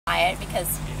it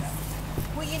because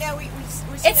well, you know, we're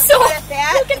it's so at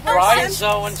that.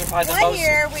 Bryozoans are probably the most. One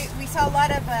year we saw a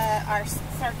lot of our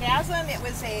sargassum. It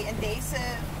was a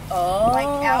invasive like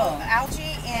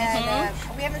algae, and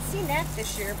we haven't seen that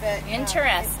this year. But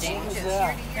interesting. It changes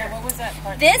year to year. What was that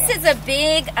part? This is a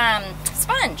big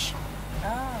sponge.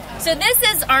 So this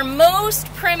is our most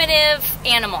primitive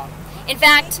animal. In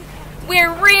fact,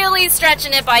 we're really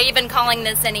stretching it by even calling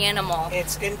this an animal.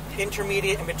 It's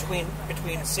intermediate in between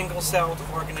single-celled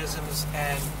organisms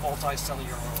and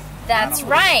multicellular. That's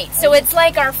right. So it's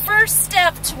like our first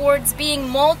step towards being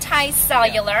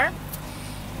multicellular.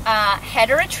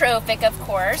 Heterotrophic, of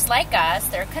course, like us.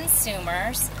 They're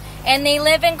consumers. And they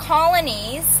live in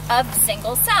colonies of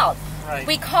single-celled. Right.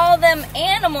 We call them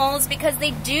animals because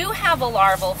they do have a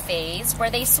larval phase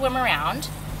where they swim around.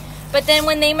 But then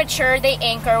when they mature, they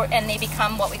anchor and they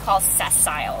become what we call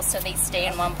sessile. So they stay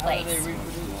in one place.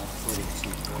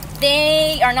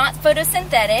 They are not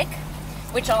photosynthetic,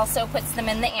 which also puts them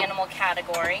in the animal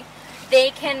category.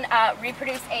 They can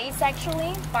reproduce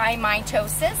asexually by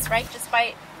mitosis, right? Just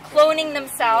by cloning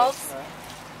themselves.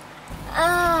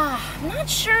 I'm not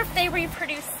sure if they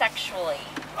reproduce sexually.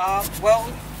 Well,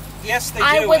 yes, they do.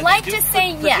 I would like to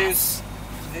say yes.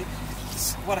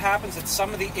 What happens is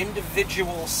some of the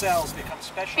individual cells become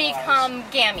specialized. Become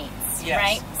gametes, yes.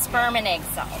 right? Sperm and egg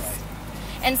cells. Right.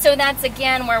 And so that's,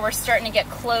 again, where we're starting to get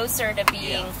closer to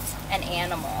being an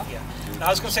animal. Yeah. Now, I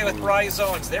was going to say with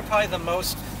bryozoans, they're probably the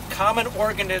most common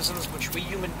organisms which we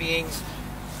human beings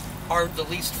are the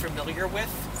least familiar with.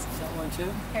 Is that one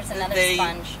too? Here's another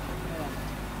sponge.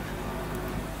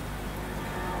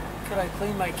 Could I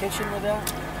clean my kitchen with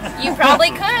that? You probably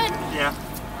could. Yeah.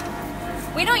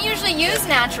 We don't usually use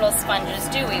natural sponges,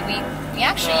 do we? We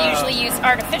actually usually use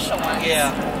artificial ones.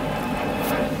 Yeah.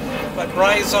 But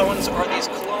bryozoans are these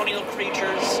colonial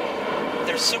creatures.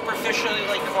 They're superficially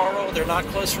like coral. They're not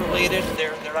close related.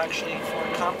 They're actually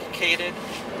more complicated.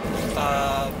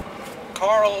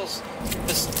 Corals.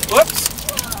 Whoops.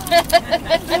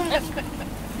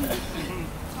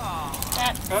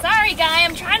 Sorry, guy.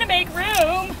 I'm trying to make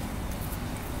room.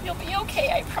 You'll be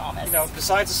okay, I promise. You know,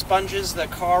 besides the sponges, the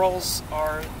corals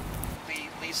are the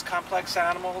least complex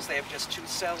animals. They have just 2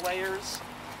 cell layers.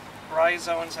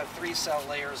 Bryozoans have 3 cell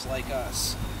layers like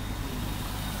us.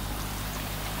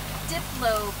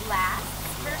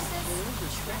 Diploblasts versus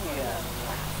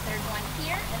there's one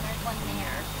here and there's one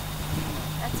there.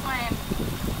 That's why I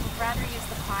would rather use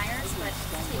the pliers, but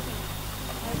I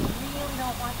really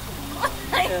don't want to.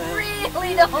 I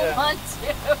really don't want to.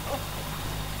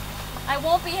 I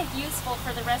won't be useful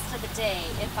for the rest of the day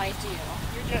if I do.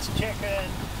 You're just chicken.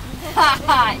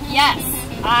 Yes,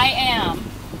 I am.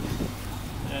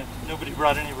 Nobody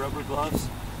brought any rubber gloves?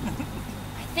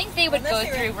 I think they would go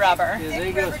through rubber. Yeah,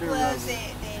 they go through gloves, rubber.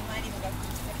 they might even go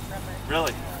through rubber.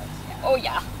 Really? Oh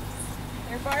yeah.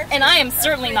 Their barbs And I am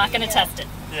certainly not going to test it.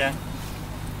 Yeah.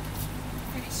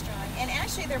 Pretty strong. And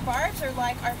actually their barbs are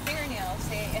like our fingernails.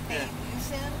 If they lose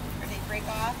them or they break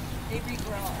off, they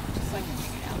regrow just like a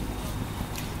fingernail.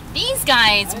 These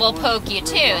guys will poke you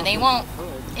too. They won't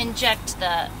inject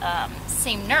the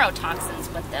same neurotoxins,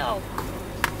 but they'll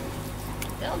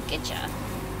get you.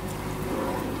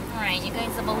 All right, you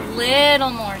guys have a little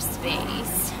more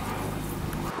space.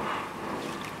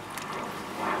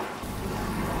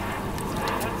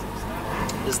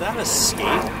 Is that a skate?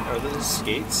 Are those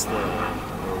skates? Or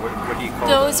what do you call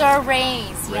those? them? Are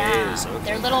rays, yeah. Rays, okay.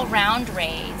 They're little round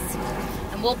rays.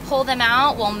 And we'll pull them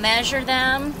out, we'll measure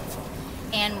them,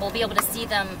 and we'll be able to see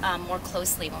them more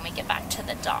closely when we get back to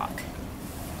the dock.